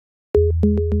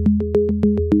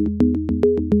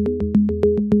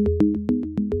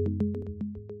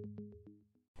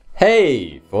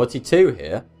Hey, 42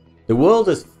 here. The world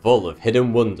is full of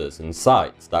hidden wonders and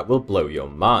sights that will blow your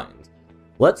mind.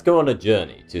 Let's go on a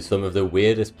journey to some of the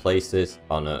weirdest places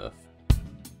on Earth.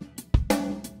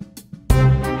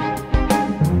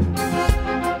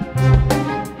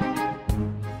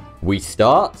 We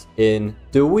start in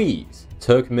Dawiz,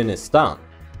 Turkmenistan,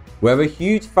 where a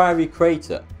huge fiery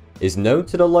crater is known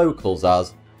to the locals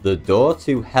as the Door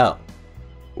to Hell.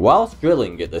 Whilst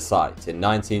drilling at the site in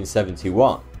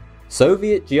 1971,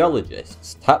 Soviet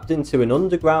geologists tapped into an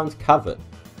underground cavern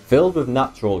filled with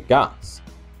natural gas,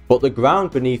 but the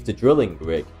ground beneath the drilling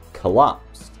rig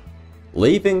collapsed,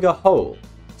 leaving a hole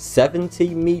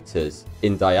 70 meters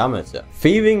in diameter.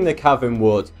 Fearing the cavern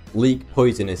would leak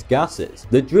poisonous gases,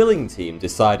 the drilling team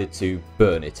decided to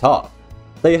burn it off.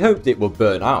 They hoped it would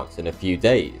burn out in a few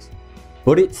days,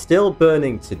 but it's still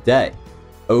burning today,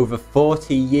 over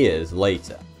 40 years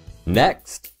later.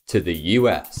 Next, to the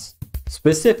US.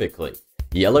 Specifically,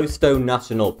 Yellowstone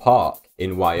National Park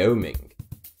in Wyoming.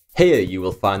 Here you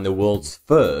will find the world's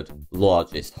third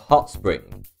largest hot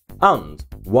spring, and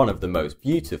one of the most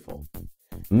beautiful.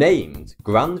 Named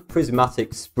Grand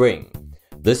Prismatic Spring,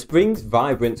 the spring's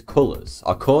vibrant colours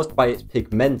are caused by its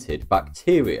pigmented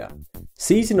bacteria.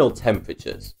 Seasonal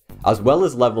temperatures, as well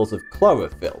as levels of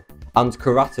chlorophyll and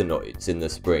carotenoids in the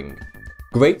spring,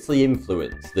 greatly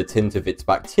influence the tint of its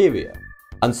bacteria,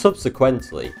 and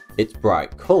subsequently its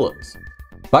bright colours.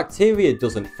 Bacteria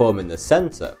doesn't form in the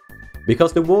centre,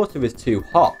 because the water is too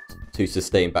hot to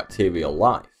sustain bacterial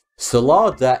life.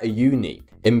 Salar de Uyuni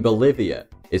in Bolivia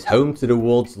is home to the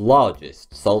world's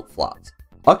largest salt flat,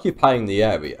 occupying the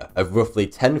area of roughly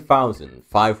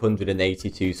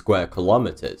 10,582 square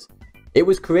kilometres. It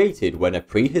was created when a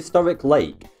prehistoric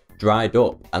lake dried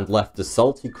up and left a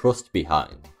salty crust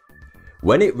behind.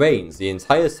 When it rains, the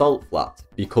entire salt flat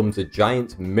becomes a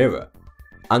giant mirror,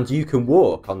 and you can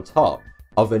walk on top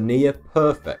of a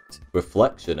near-perfect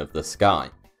reflection of the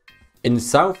sky. In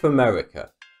South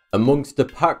America, amongst the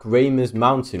Pacaramas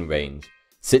mountain range,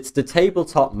 sits the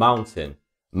tabletop mountain,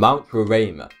 Mount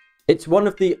Roraima. It's one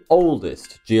of the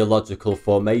oldest geological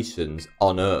formations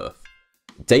on Earth,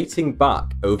 dating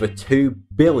back over 2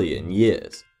 billion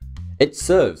years. It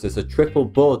serves as a triple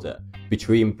border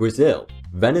between Brazil,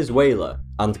 Venezuela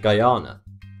and Guyana.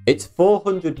 Its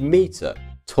 400-metre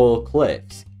tall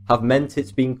cliffs have meant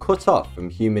it's been cut off from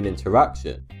human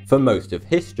interaction for most of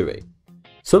history.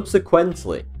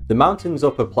 Subsequently, the mountain's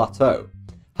upper plateau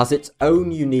has its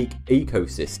own unique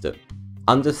ecosystem,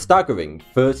 and a staggering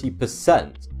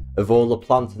 30% of all the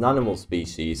plant and animal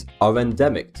species are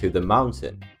endemic to the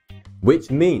mountain,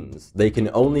 which means they can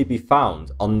only be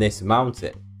found on this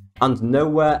mountain and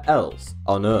nowhere else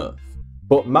on Earth.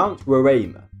 But Mount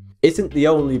Roraima isn't the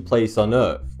only place on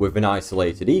Earth with an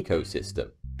isolated ecosystem.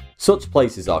 Such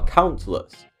places are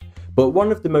countless, but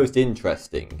one of the most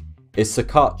interesting is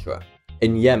Socotra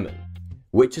in Yemen,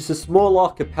 which is a small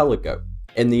archipelago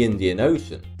in the Indian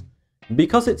Ocean.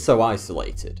 Because it's so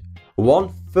isolated,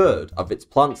 1/3 of its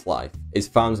plant life is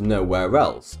found nowhere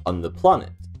else on the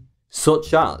planet,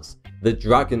 such as the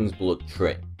dragon's blood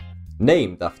tree,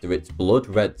 named after its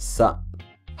blood-red sap.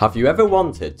 Have you ever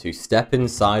wanted to step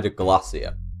inside a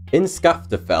glacier? In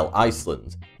Skaftafell,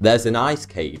 Iceland, there's an ice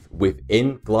cave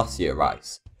within glacier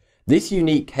ice. This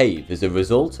unique cave is a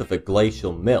result of a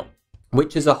glacial mill,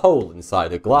 which is a hole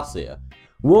inside a glacier.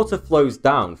 Water flows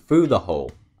down through the hole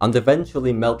and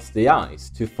eventually melts the ice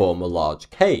to form a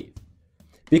large cave.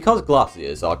 Because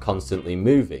glaciers are constantly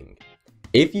moving,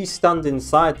 if you stand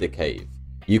inside the cave,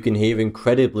 you can hear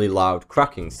incredibly loud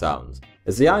cracking sounds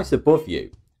as the ice above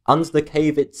you and the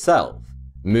cave itself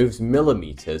moves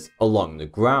millimeters along the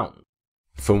ground.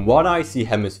 From one icy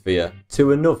hemisphere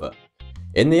to another.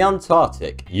 In the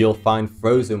Antarctic, you'll find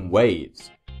frozen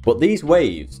waves, but these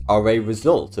waves are a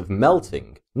result of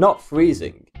melting, not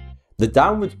freezing. The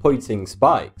downward pointing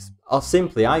spikes are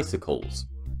simply icicles.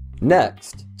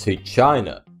 Next, to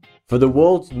China, for the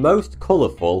world's most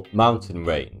colourful mountain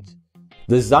range,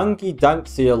 the Zhangyi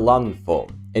Danxia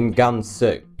landform in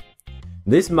Gansu.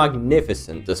 This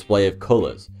magnificent display of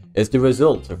colours is the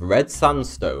result of red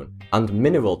sandstone and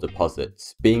mineral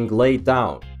deposits being laid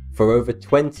down for over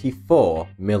 24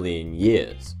 million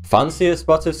years. Fancy a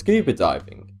spot of scuba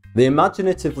diving? The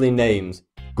imaginatively named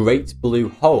Great Blue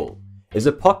Hole is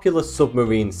a popular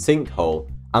submarine sinkhole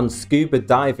and scuba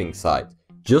diving site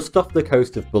just off the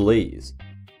coast of Belize.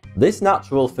 This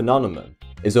natural phenomenon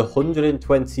is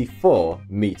 124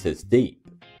 meters deep.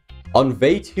 On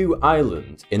Vaatu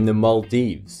Island in the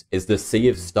Maldives is the Sea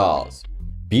of Stars.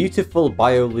 Beautiful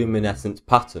bioluminescent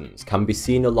patterns can be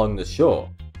seen along the shore.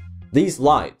 These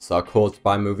lights are caused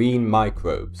by marine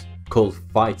microbes called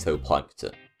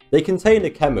phytoplankton. They contain a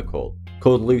chemical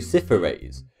called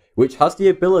luciferase, which has the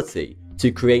ability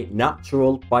to create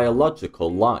natural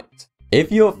biological light.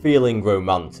 If you're feeling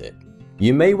romantic,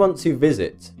 you may want to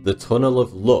visit the Tunnel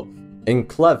of Love in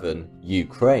Kleven,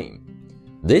 Ukraine.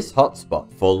 This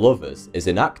hotspot for lovers is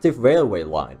an active railway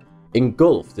line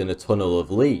engulfed in a tunnel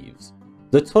of leaves.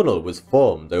 The tunnel was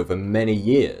formed over many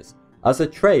years as a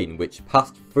train which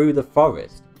passed through the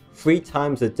forest 3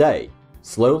 times a day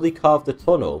slowly carved a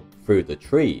tunnel through the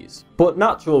trees. But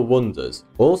natural wonders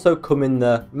also come in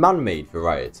the man-made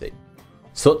variety,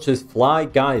 such as Fly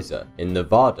Geyser in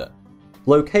Nevada,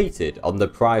 located on the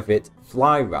private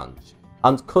Fly Ranch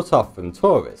and cut off from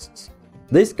tourists.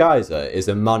 This geyser is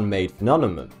a man-made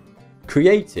phenomenon,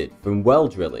 created from well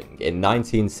drilling in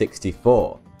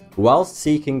 1964, whilst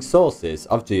seeking sources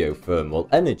of geothermal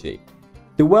energy.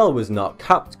 The well was not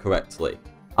capped correctly,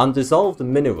 and dissolved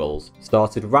minerals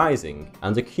started rising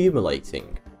and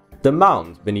accumulating. The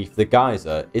mound beneath the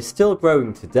geyser is still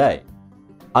growing today,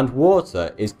 and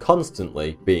water is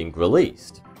constantly being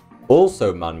released.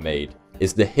 Also man-made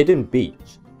is the hidden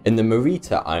beach in the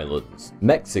Marita Islands,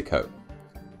 Mexico.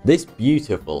 This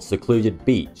beautiful secluded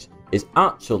beach is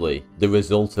actually the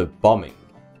result of bombing.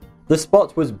 The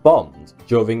spot was bombed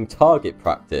during target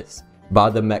practice by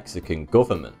the Mexican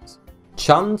government.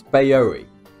 Chand Bayori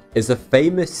is a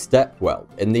famous stepwell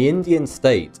in the Indian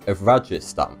state of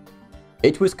Rajasthan.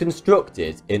 It was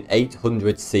constructed in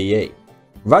 800 CE.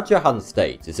 Rajasthan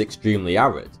state is extremely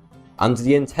arid, and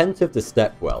the intent of the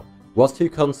stepwell was to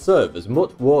conserve as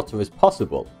much water as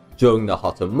possible during the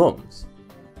hotter months.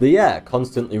 The air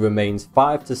constantly remains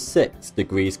 5 to 6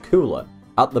 degrees cooler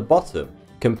at the bottom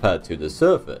compared to the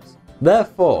surface.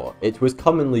 Therefore, it was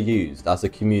commonly used as a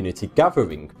community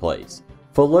gathering place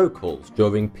for locals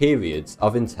during periods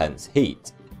of intense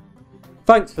heat.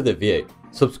 Thanks for the view.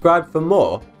 Subscribe for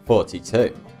more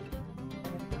 42.